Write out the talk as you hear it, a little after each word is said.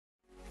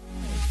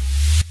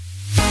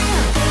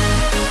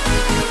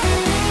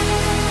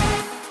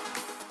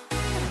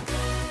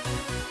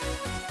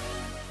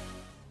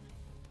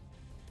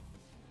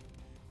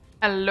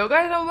Hello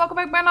guys and welcome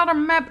back by another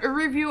map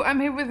review. I'm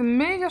here with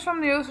Megas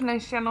from the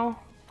Ocean's channel.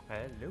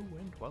 Hello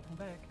and welcome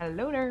back.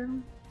 Hello there.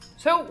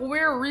 So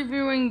we're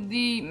reviewing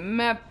the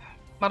map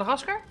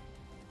Madagascar.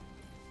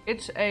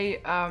 It's a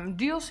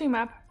DLC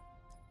map.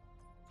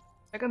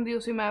 Second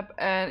DLC map,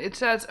 and it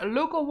says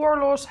local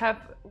warlords have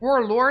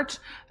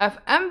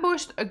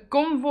ambushed a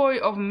convoy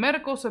of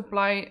medical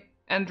supply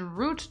en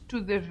route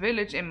to this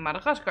village in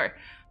Madagascar,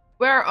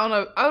 where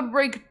an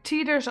outbreak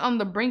teeters on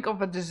the brink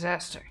of a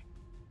disaster.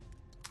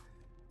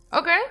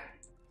 Okay.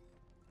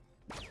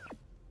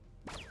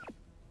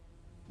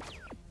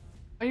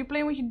 Are you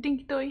playing with your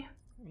dinky toy?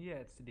 Yeah,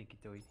 it's the dinky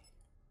toy.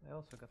 I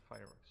also got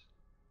fireworks.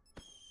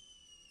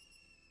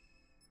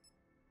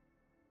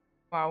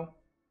 Wow.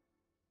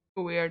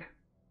 Weird.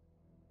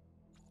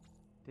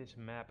 This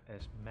map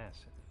is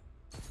massive.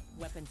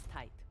 Weapons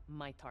tight.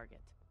 My target.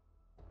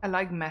 I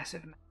like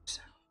massive maps.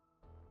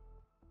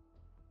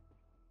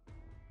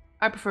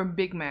 I prefer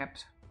big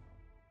maps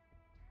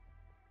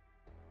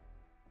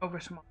over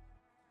small.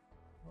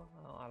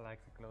 Well, I like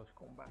the close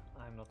combat.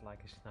 I'm not like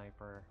a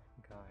sniper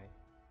guy.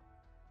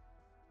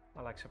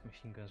 I like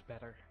submachine guns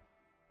better.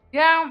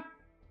 Yeah.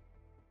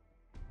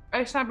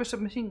 I snipe with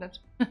submachine guns.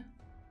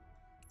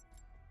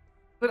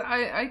 But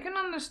I can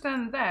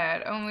understand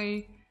that.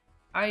 Only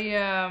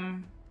I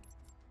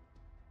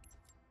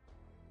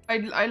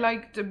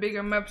like the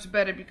bigger maps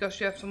better because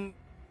you have some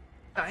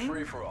time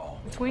Free for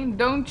all. between.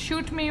 Don't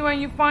shoot me when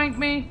you find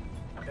me.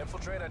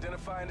 Infiltrate,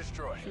 identify, and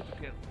destroy. Shoot to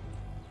kill.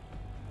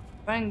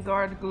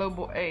 Vanguard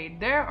Global A.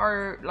 There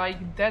are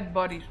like dead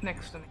bodies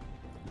next to me.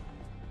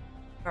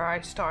 Where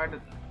I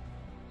started.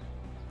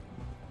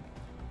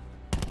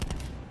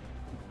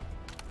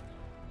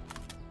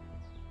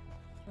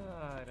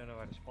 I don't know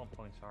where the spawn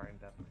points are in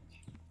that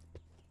much.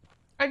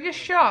 I just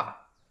shot.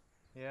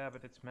 Yeah,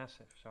 but it's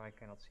massive, so I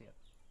cannot see it.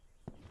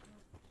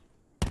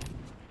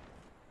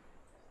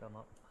 Still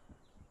not.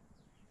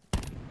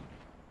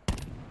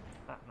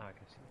 Ah, now I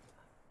can see it.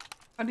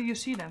 How do you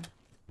see them?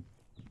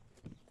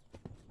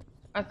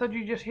 I thought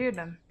you just hear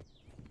them.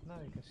 Now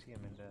you can see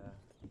them in the...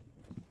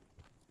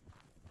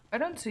 I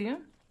don't see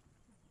them.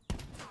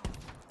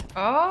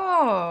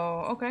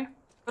 Oh, okay.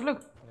 But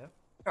look, Yep.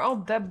 there are all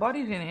dead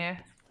bodies in here.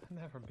 I've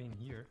never been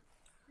here.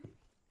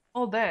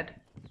 All dead.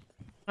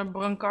 A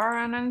brancard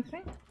and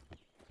anything?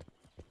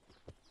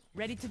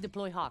 Ready to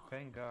deploy Hawk.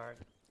 Vanguard,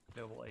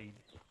 double aid.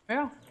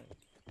 Yeah.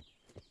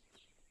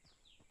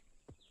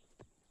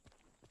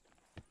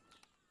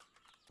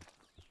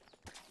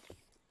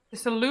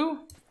 It's the loo.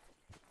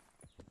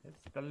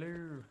 It's the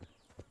loo.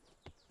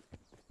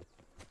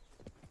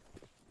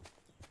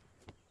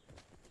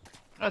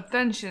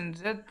 Attention,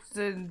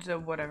 that's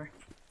whatever.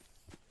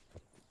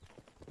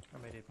 I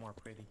made it more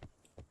pretty.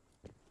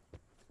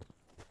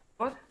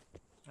 What?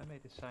 I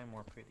made the sign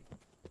more pretty.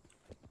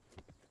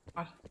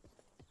 What?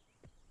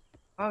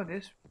 Oh,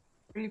 this is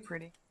really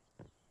pretty.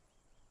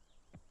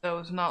 Though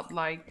it's not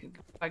like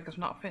it's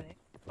not finished,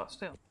 but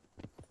still.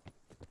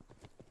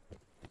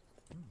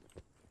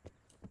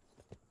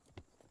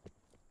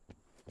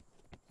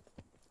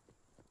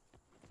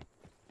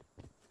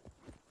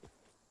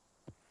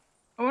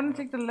 I want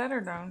to take the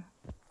ladder down.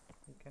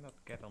 You cannot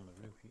get on the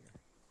roof here.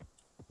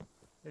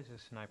 This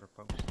is a sniper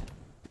post.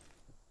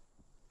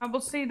 I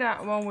will see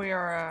that when we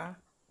are.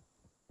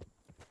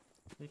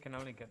 You can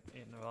only get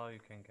in, well, you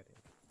can get in.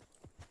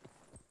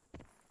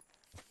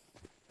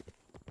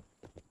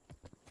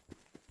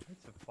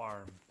 It's a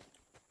farm.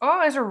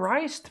 Oh, it's a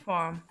rice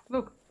farm.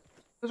 Look,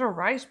 those are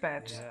rice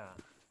beds. Yeah.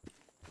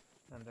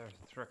 And there's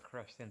a truck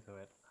crashed into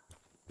it.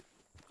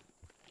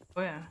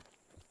 Oh yeah.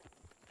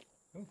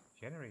 Oh,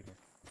 generator.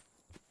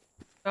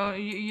 Oh,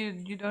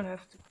 you don't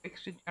have to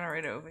fix the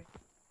generator over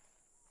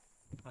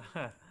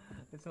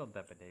It's not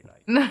that bad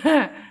daylight.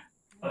 here.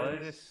 Well,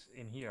 it is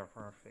in here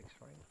for a fix,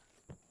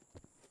 right?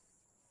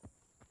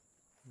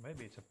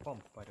 Maybe it's a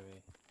pump, by the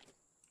way.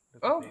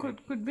 Look Oh, at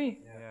the- could be.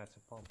 Yeah, it's a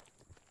pump.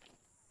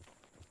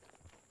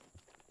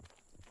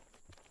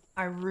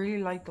 I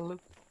really like the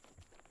look.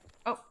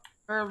 Oh,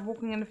 we're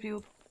walking in the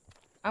field.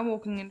 I'm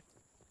walking in.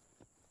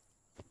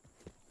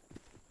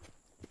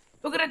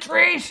 Look at the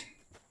trees!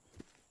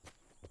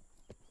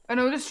 I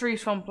know this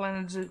tree's from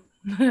Planet Zoo.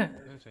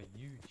 Those are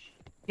huge.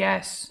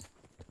 Yes.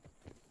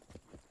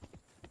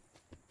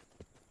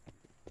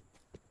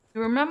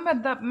 You remember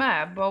that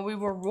map while we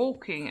were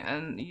walking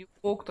and you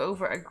walked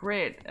over a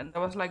grid and there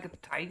was like a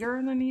tiger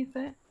underneath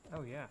it?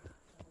 Oh yeah,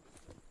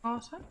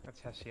 Awesome.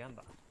 that's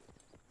Hacienda.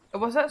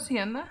 Was that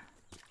Sienna?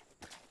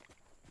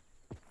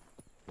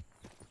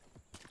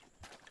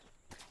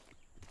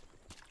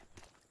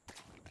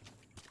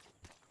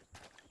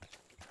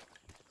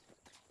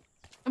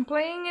 I'm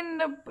playing in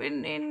the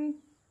in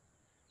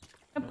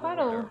a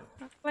puddle.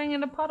 I'm playing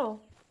in a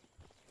puddle.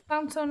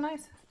 Sounds so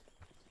nice.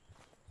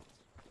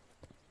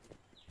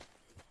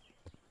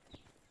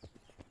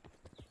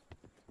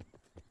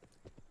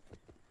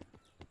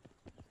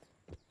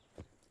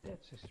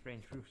 That's a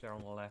strange roof there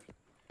on the left.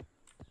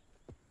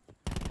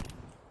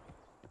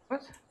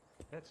 What?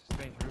 That's a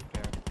strange roof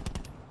there.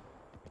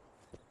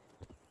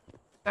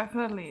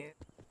 Definitely is.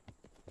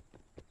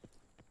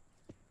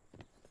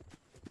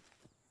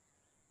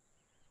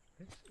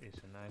 This is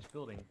a nice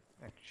building,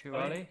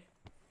 actually.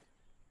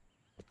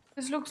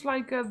 This looks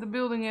like the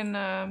building in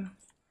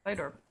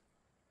Leidorp.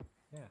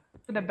 Yeah.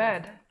 With a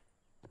bed.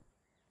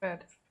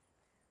 Bed.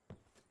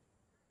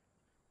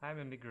 I'm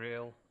in the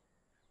grill.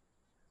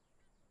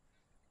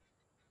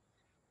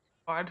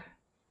 Hard.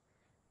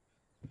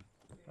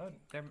 Oh,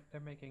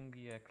 they're making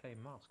the clay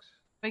masks.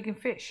 Making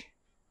fish.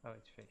 Oh,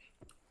 it's fish.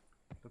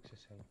 Looks the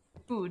same.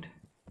 Food.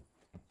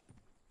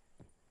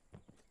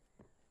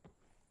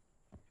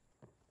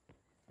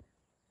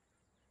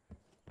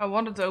 I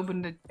wanted to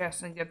open the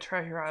chest and get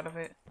treasure out of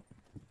it.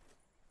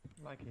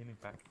 Like a healing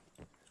pack.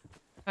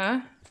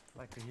 Huh?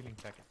 Like the healing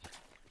package.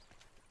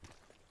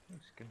 Oh,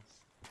 skins.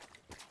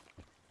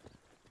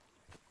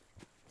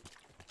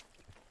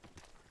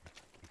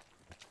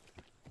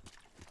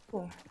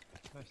 Cool.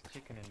 There's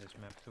chicken in this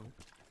map too,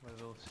 but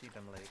we'll see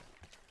them later.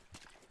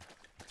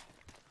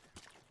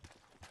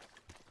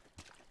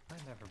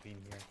 I've never been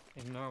here.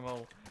 In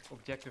normal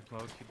objective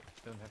mode you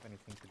don't have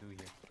anything to do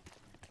here.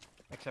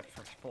 Except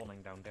for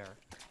spawning down there.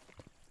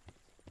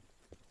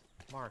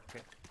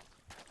 Market.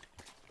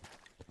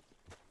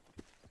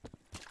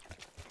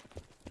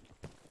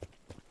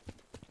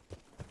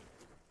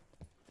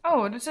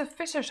 Oh, this is a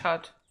fisher's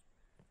hut.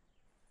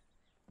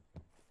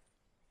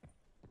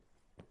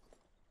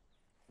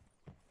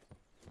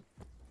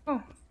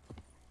 Oh,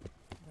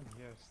 And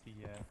here's the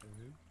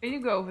zoo. can you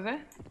go over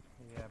there?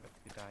 Yeah, but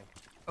you die.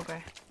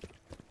 Okay.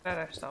 Glad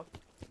I stopped.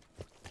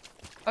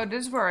 Oh,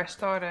 this is where I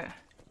started.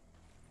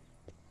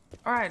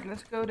 Alright,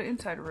 let's go the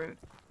inside route.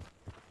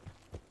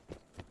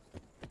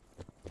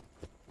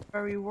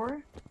 Where we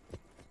were?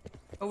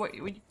 Oh wait,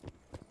 Yeah,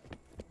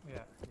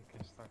 you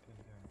can start in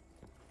there.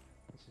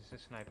 This is a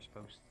sniper's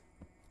post.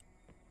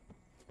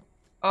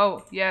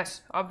 oh,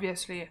 yes,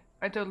 obviously.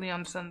 I totally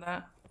understand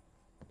that.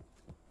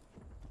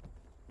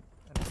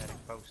 And a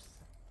medic post.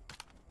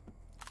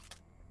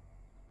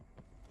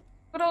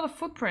 Look at all the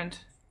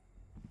footprint.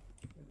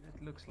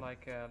 It looks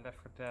like a Left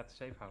 4 Dead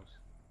safe house.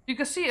 You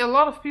can see a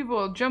lot of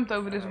people jumped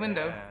over this Oh,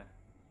 window. Yeah.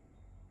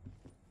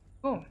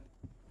 Cool.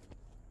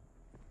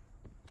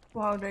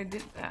 Wow, they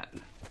did that.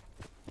 You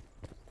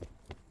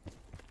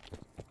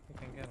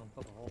can get on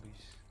top of all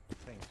these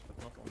things, but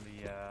not on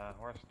the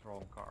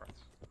horse-drawn carts.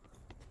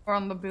 Or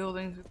on the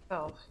buildings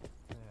itself.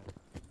 Yeah.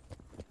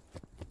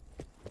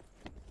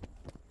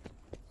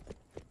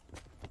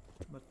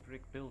 But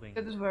brick building.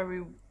 That is where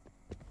we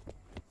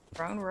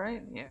found,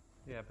 right? Yeah.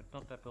 Yeah, but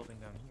not that building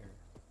down here.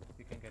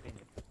 You can get in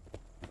it.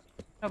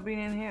 Not being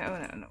in here? Oh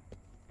no, no.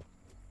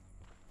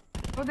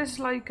 Oh, this is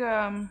like,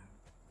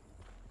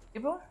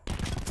 table?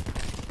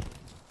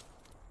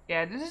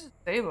 Yeah, this is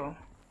a table.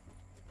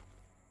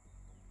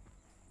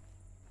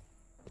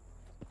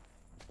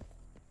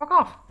 Fuck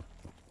off!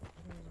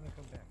 I'm gonna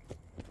come back.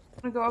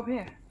 I'm gonna go up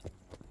here.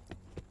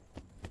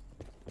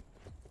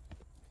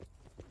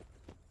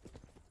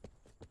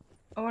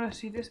 I wanna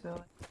see this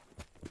building.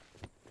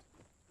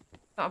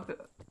 Not a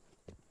bu-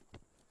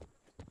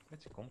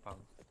 It's a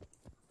compound.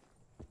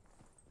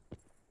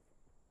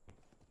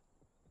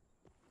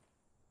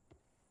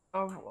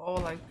 of all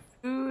like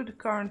food,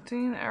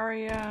 quarantine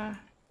area.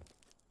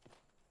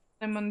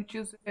 I'm on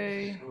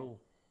Tuesday. Cool.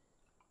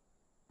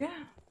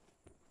 Yeah.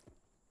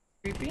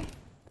 Creepy.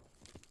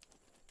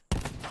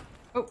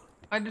 Oh,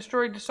 I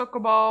destroyed the soccer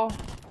ball.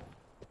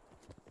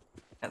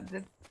 Yeah,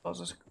 that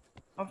was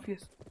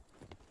obvious.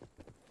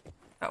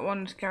 That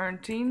one is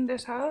quarantine,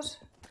 this house.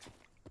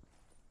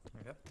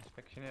 Yep,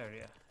 inspection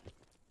area.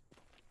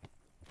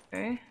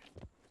 Okay.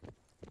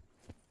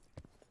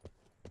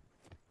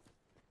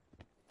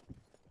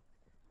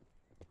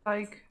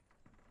 Like,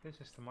 This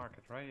is the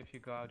market, right? If you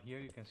go out here,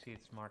 you can see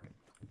it's market.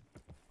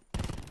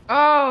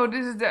 oh,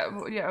 this is that.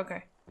 Yeah,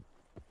 okay.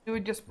 We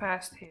just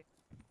passed here.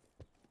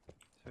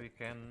 So you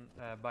can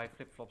buy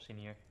flip-flops in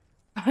here.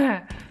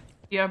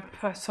 Yep,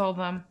 I saw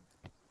them.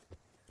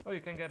 Oh, you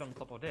can get on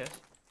top of this.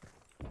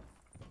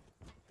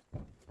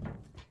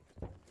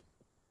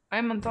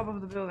 I'm on top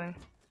of the building.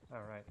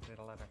 Alright,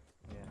 little ladder.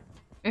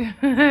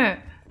 Yeah.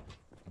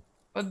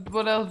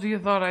 What else do you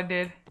thought I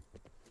did?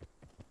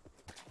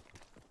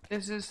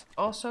 This is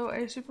also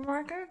a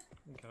supermarket.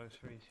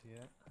 Groceries,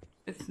 yeah.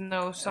 It's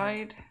no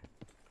side.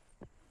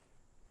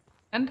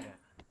 And? Yeah.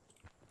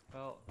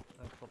 Well,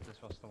 I thought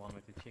this was the one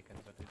with the chicken,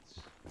 but it's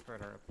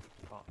further up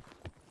the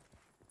path.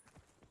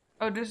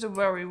 Oh, this is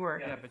where we were.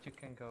 Yeah, but you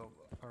can go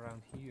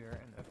around here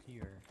and up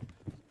here.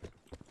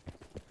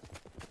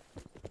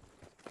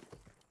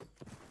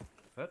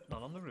 But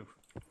not on the roof.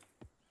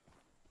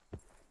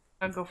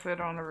 I'll go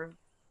further on the roof.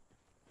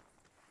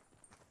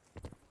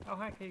 How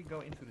high can you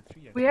go into the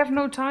tree? We have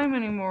no time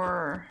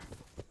anymore.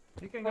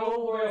 You can go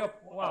all the way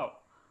up. Wow.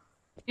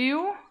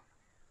 You?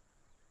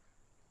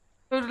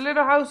 So the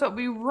little house that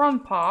we run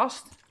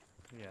past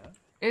Yeah.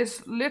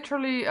 is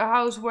literally a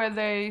house where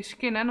they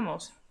skin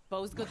animals.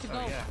 Bow's good to go.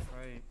 Oh yeah,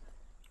 right.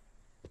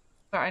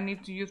 So I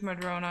need to use my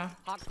drone now.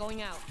 Hawk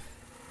going out.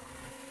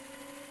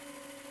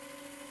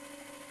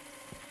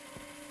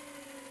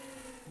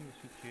 Use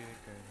the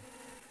chicken.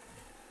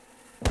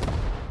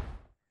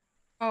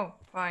 Oh,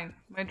 fine.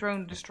 My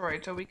drone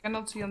destroyed, so we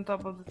cannot see on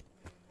top of the...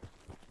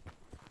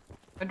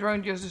 My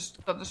drone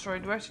just got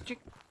destroyed. Where's the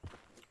chicken?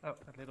 Oh,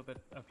 a little bit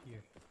up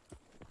here.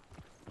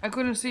 I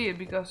couldn't see it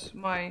because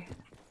my...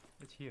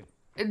 It's here.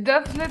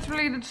 That's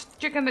literally the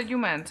chicken that you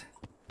meant.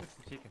 It's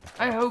the chicken.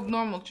 I hope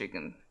normal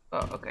chicken.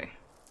 Oh, okay.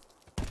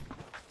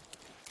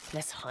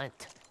 Let's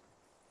hunt.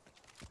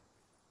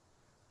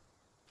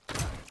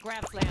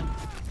 Grab slam.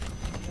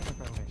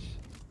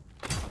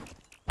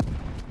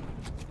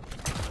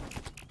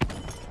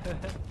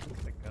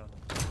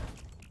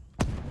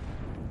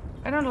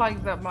 I don't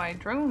like that my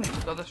drone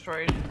got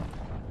destroyed.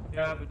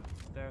 Yeah, but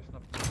there's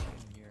not much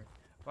in here.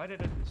 Why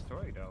did it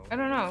destroy though? I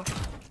don't know.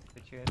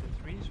 Did you hit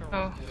the trees or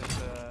Oh.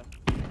 was it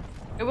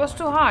It was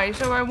too high,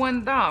 so I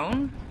went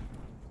down.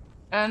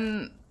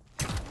 And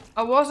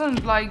I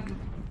wasn't like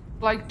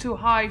too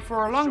high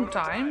for a long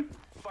time.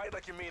 Fight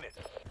like you mean it.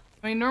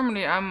 I mean,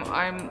 normally I'm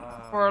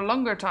for a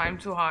longer time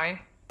too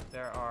high.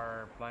 there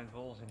are blind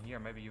walls in here?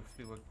 Maybe you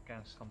flew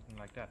against something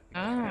like that.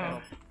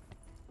 Because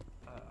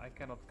Oh. I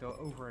cannot go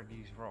over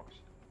these rocks.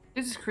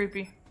 This is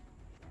creepy.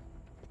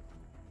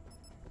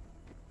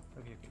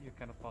 Look, you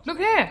cannot pass. Look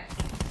here!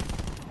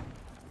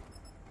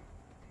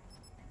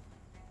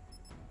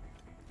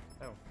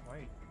 Oh,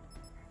 wait.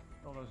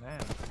 All those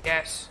hands.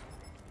 Yes.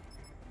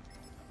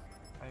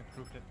 I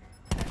improved it.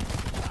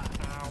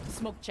 Ow.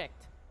 Smoke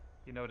checked.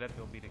 You know that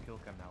will be the kill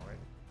cam now, right?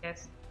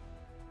 Yes.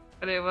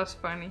 But it was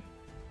funny.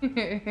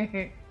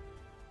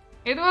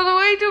 It was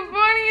way too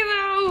funny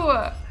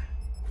though!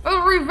 It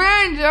was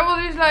revenge! I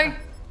was just like...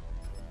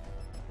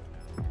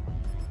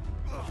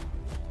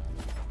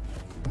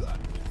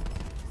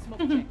 Smoke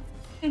checked.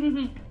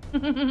 He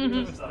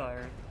was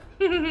tired.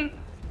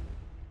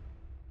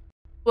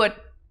 What?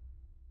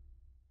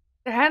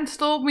 The hands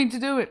told me to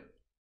do it.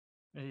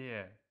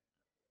 Yeah.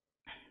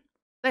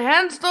 The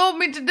hands told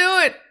me to do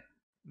it!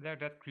 They're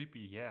that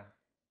creepy, yeah.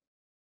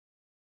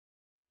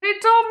 They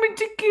told me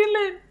to kill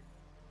it!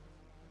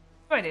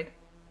 So I did.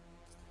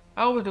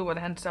 I always do what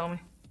the hands tell me.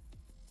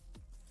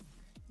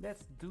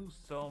 Let's do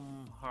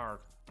some hard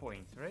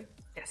points, right?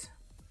 Yes.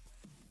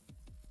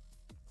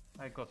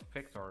 I got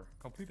Victor.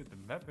 Completed the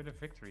map with a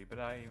victory, but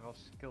I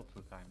was killed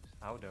 2 times.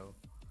 How though?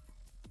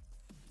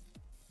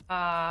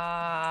 ah.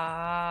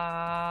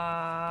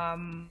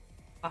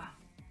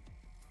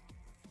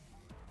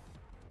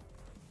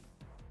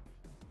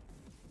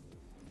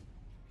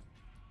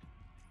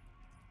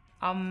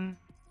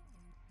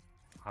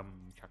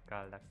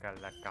 Chakalaka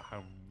laka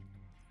hum.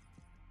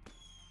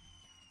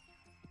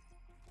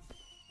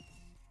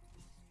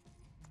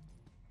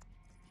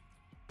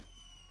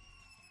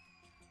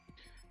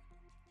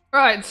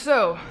 Right,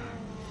 so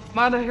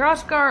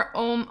Madagascar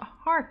on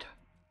hard.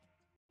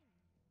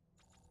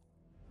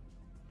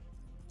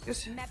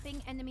 Yes.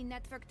 Mapping enemy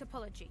network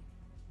topology.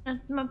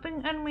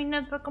 Mapping enemy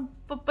network.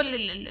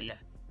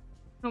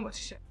 No, what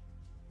she said.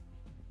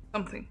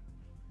 Something.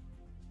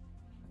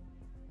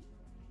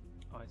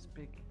 I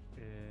speak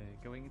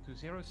going into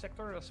 0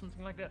 sector or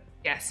something like that.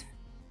 Yes.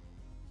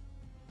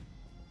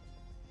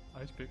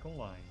 I speak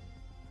online.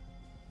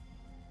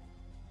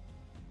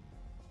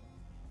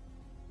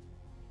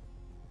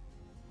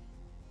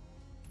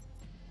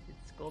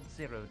 It's called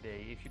 0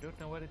 Day. If you don't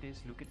know what it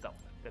is, look it up.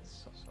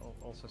 That's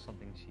also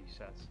something she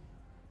says.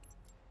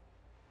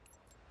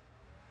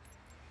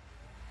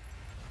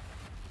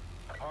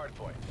 Hard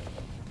point.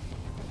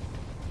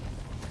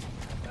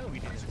 Oh, we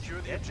didn't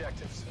Secure the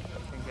objectives.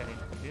 We can get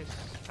into this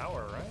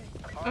tower, right?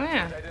 Hard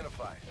yeah. point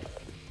identified.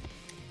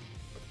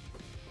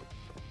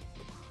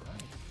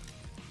 Nice.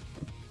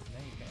 Now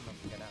you cannot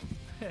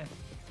get out.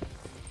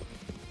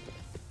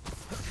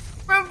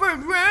 Run for it,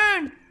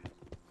 run!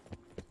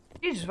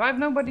 Jesus, why have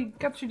nobody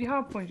captured the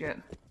hard point yet?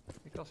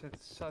 Because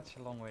it's such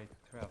a long way to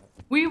travel.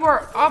 We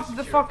were up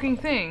the fucking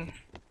thing.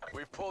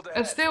 We've pulled And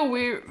ahead. still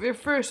we're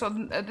first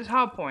at this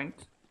hard point.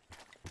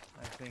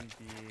 I think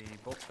the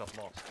bots got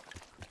lost.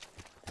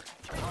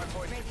 Hard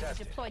point Ready to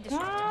contested. deploy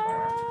disruptor.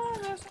 Ah,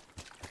 that's...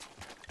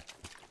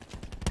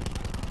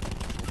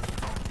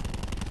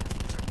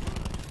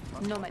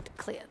 Nomad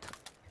cleared.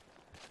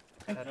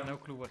 I had no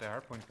clue what the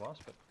hard point was,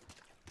 but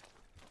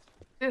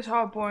This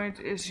hard point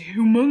is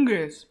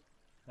humongous.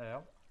 yeah.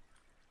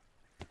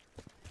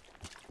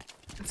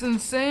 It's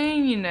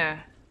insane.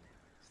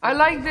 I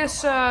like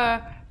this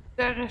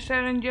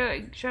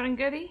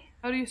Serengeti.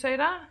 How do you say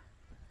that?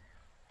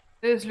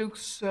 This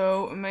looks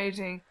so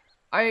amazing.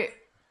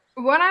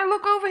 When I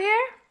look over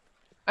here,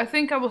 I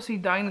think I will see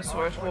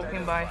dinosaurs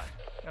walking by.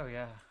 Oh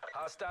yeah.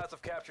 Hostiles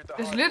have captured the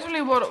It's hard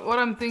literally what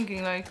I'm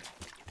thinking. Like,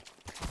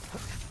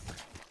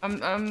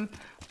 I'm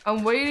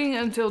waiting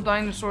until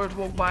dinosaurs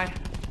walk by.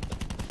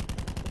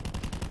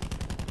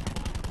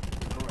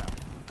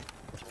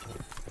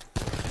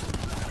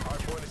 Hard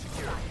point is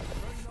secure.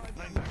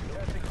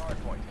 Testing hard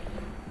point.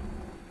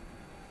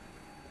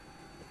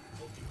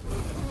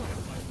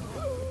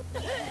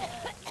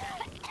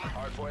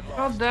 Hard point God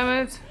lost. damn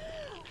it!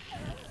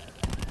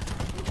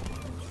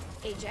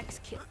 Ajax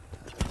kill.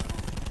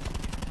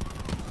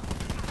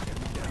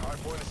 Hard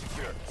point is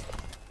secure.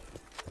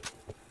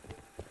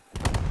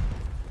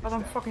 Got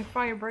on fucking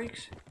fire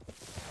breaks.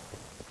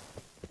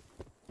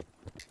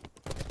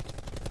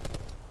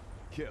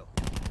 Kill.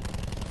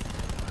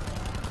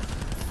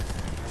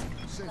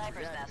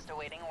 Sniper's nest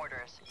awaiting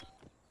orders.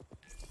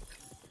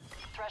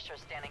 Thresher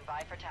standing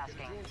by for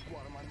tasking.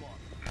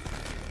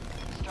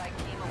 Strike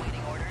team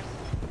awaiting orders.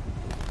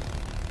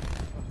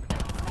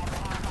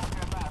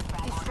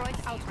 Destroyed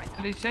outright.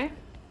 What did he say?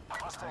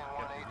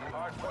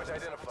 Hardpoint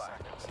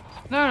identified.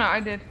 No, I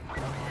did.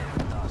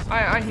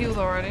 I healed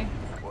already.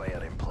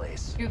 Layout in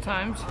place. A few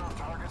times.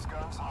 Target's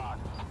guns hot.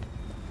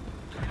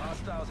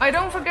 Hostiles. I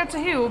don't forget to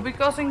heal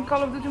because in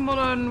Call of Duty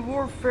Modern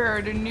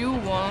Warfare, the new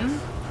one,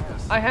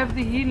 I have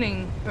the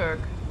healing perk.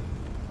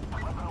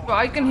 So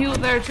I can heal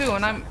there too,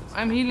 and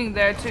I'm healing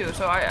there too,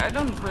 so I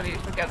don't really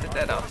forget it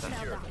that often.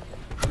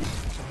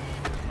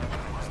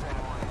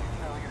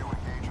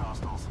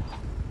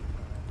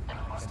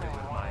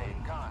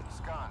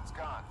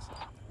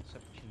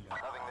 Submachine gun.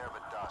 Nothing there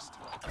but dust.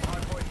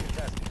 Hardpoint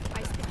contested.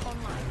 I speak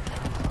online.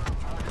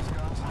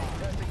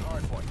 Testing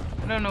hardpoint.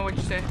 I don't know what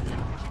you say.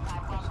 Submachine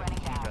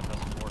gun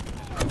doesn't work in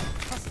this room.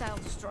 Hostile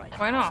destroyed.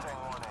 Why not?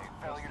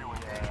 Failure to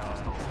engage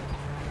hostiles.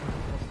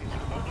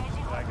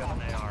 But I got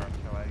an AR,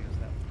 so I use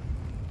that.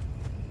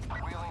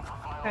 Wheeling for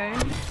final. Okay.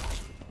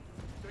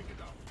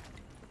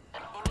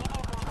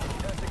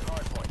 Testing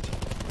hardpoint.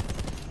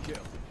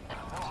 Kill.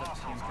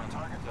 Submachine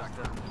gun does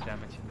the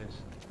damage in this.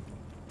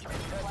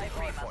 Testing Light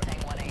free hardpoint.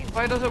 Mustang 1-8.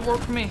 Why does it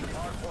work for me?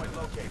 Hardpoint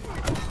located.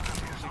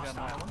 Submachine gun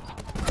island?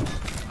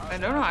 I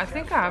don't know. I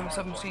think I have a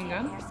submachine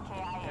gun.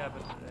 Yeah,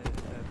 but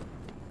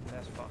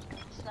that's fast.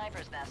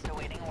 Sniper's nest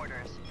awaiting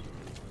orders.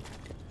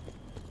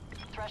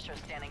 Thresher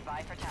standing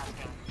by for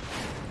tasking.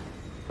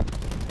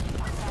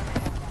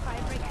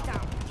 Fire break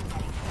down.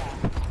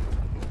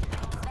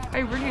 I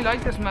really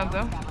like this map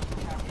though.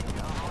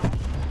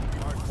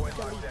 Hardpoint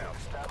locked down.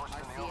 Established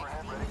in the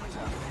overhead, ready for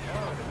testing.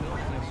 Oh, the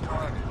building is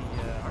part of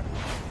the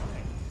artifact.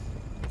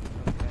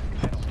 Okay,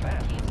 not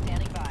bad. Team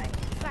standing by.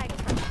 Flag.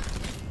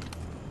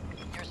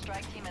 Your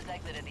strike team has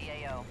exited the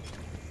AO.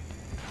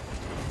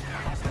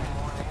 Mustang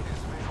 1-8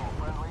 is visual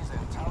friendlies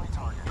and tally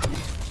target.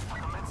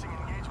 Commencing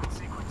engagement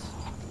sequence.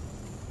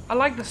 I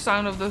like the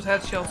sound of those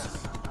headshots.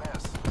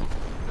 Miss.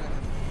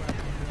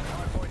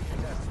 Hardpoint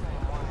contested.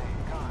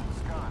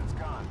 Mustang 1-8.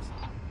 Guns.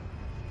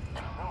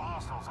 No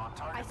hostiles on I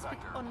target speak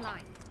sector.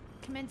 online.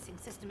 Commencing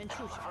system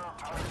intrusion.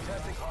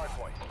 Testing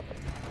hardpoint.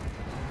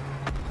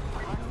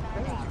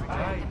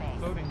 Guy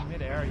floating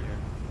mid-air here.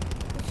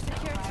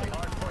 Security.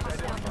 Hardpoint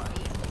identified.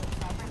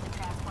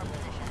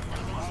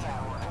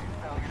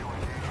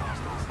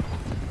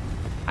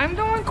 I'm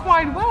doing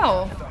quite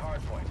well. The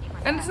hardpoint.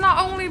 And it's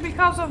not only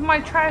because of my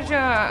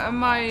treasure,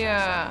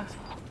 my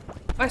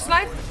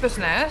sniper's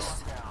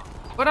nest,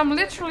 but I'm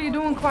literally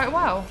doing quite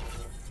well.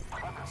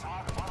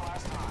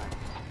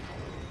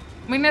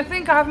 I mean, I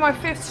think I have my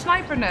 5th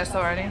sniper nest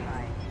already.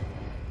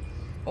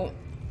 Oh,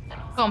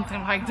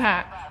 something like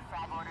that.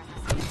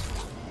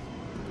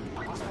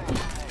 We're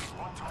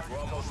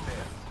almost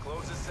there.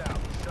 Close this out.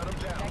 Shut them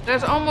down.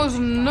 There's almost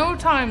no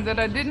time that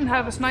I didn't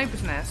have a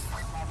sniper's nest.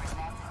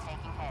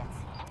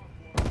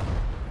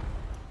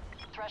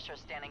 Thresher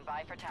standing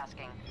by for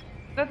tasking.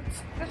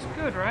 That's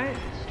good, right?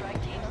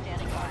 Strike team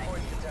standing by.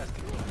 Hardpoint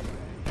contested.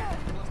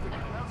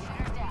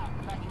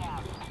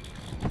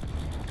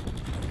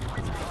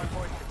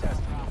 Hardpoint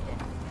contested.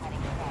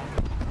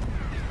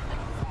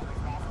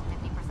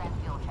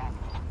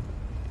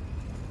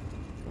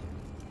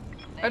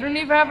 I don't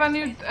even have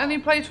any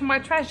place for my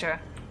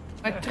treasure.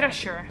 My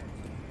treasure.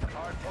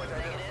 Hardpoint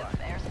identified.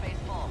 Negative. Airspace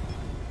full.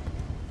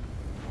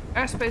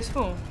 Airspace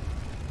full.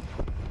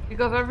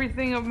 Because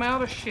everything of my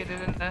other shit is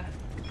in there.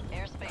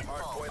 Airspace full.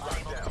 Hardpoint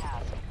Unable locked to down.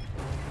 task.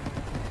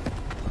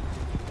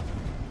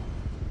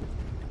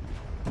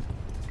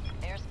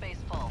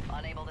 Airspace full.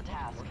 Unable to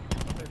task.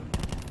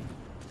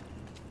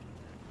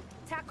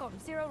 TACOM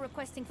 0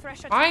 requesting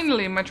Thresher.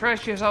 Finally, my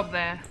treasure is up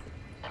there.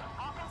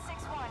 Falcon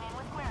 6-1 in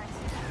with clearance.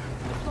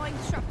 Deploying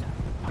disruptor.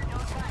 No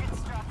target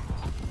struck.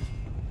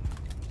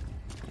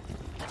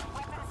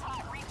 Weapon is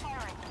hot.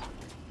 Refiring.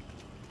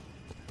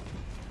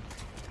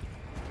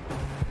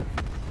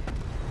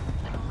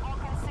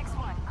 Falcon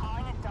 6-1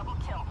 calling a double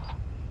kill.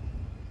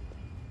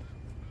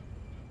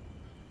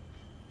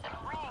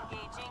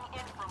 Re-engaging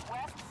in from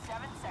west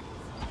 7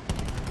 seconds.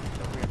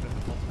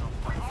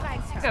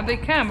 Flags Yeah, they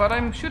can, but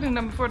I'm shooting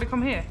them before they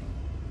come here.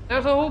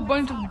 There's a whole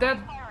bunch of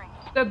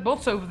dead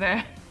bots over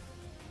there.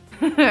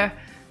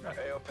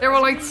 They were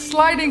like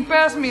sliding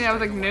past me and I was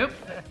like, nope.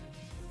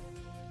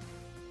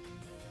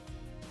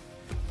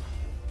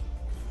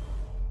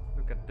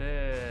 Look at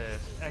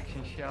this.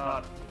 Action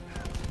shot.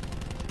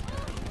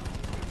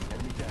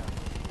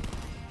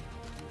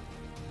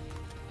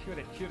 Shoot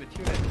it, shoot it,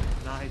 shoot it.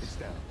 Nice.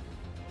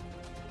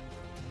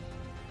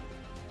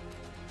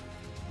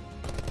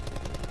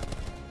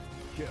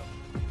 Kill.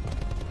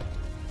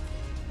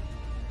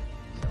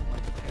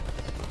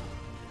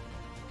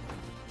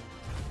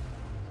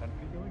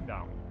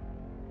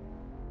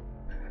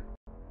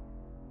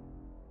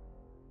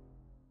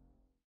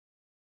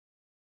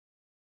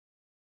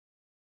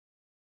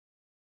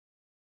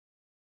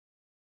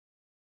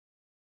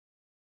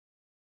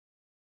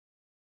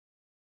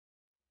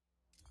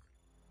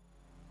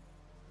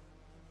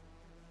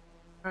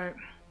 Alright.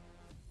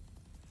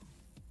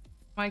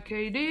 My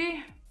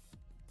KD.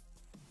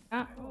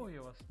 Ah, Oh,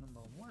 you was number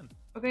 1.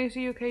 okay,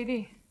 see your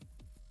KD.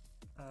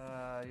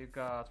 You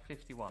got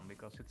 51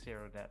 because it's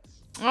 0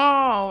 deaths.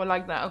 Oh,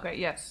 like that. Okay,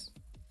 yes.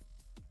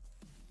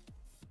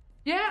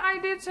 Yeah, I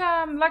did,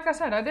 like I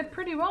said, I did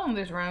pretty well in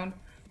this round.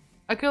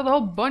 I killed a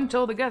whole bunch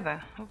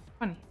altogether. Oh,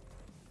 funny.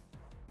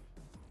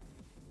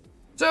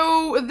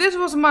 So, this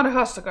was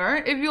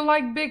Madagascar. If you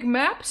like big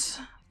maps,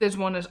 this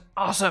one is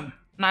awesome.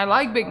 And I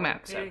like big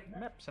maps. Big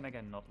maps, and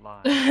again, not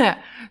live.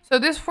 So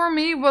this for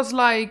me was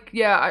like,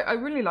 yeah, I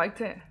really liked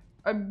it.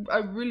 I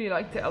really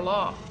liked it a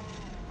lot.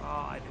 Oh,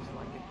 I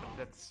dislike it, but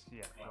that's,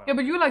 yeah. Well, Yeah,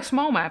 but you like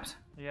small maps.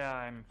 yeah,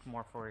 I'm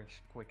more for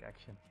quick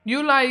action.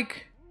 You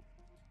like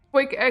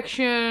quick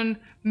action,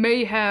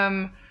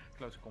 mayhem,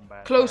 Close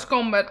combat. close yeah.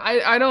 combat.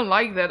 I don't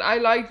like that. I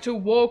like to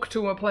walk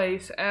to a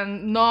place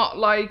and not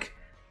like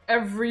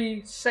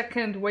every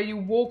second where you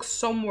walk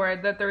somewhere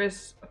that there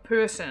is a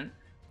person.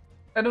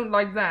 I don't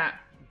like that.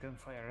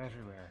 Gunfire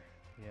everywhere.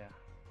 Yeah.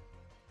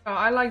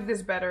 I like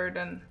this better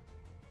than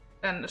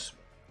this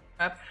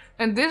map.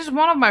 And this is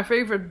one of my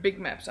favorite big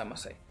maps, I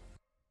must say.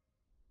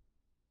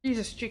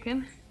 Jesus,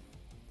 chicken.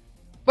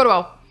 But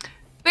well,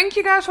 thank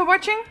you guys for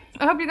watching.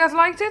 I hope you guys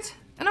liked it.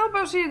 And I hope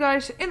I'll see you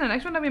guys in the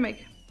next one that we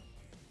make.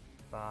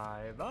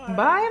 Bye bye.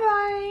 Bye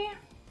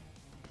bye.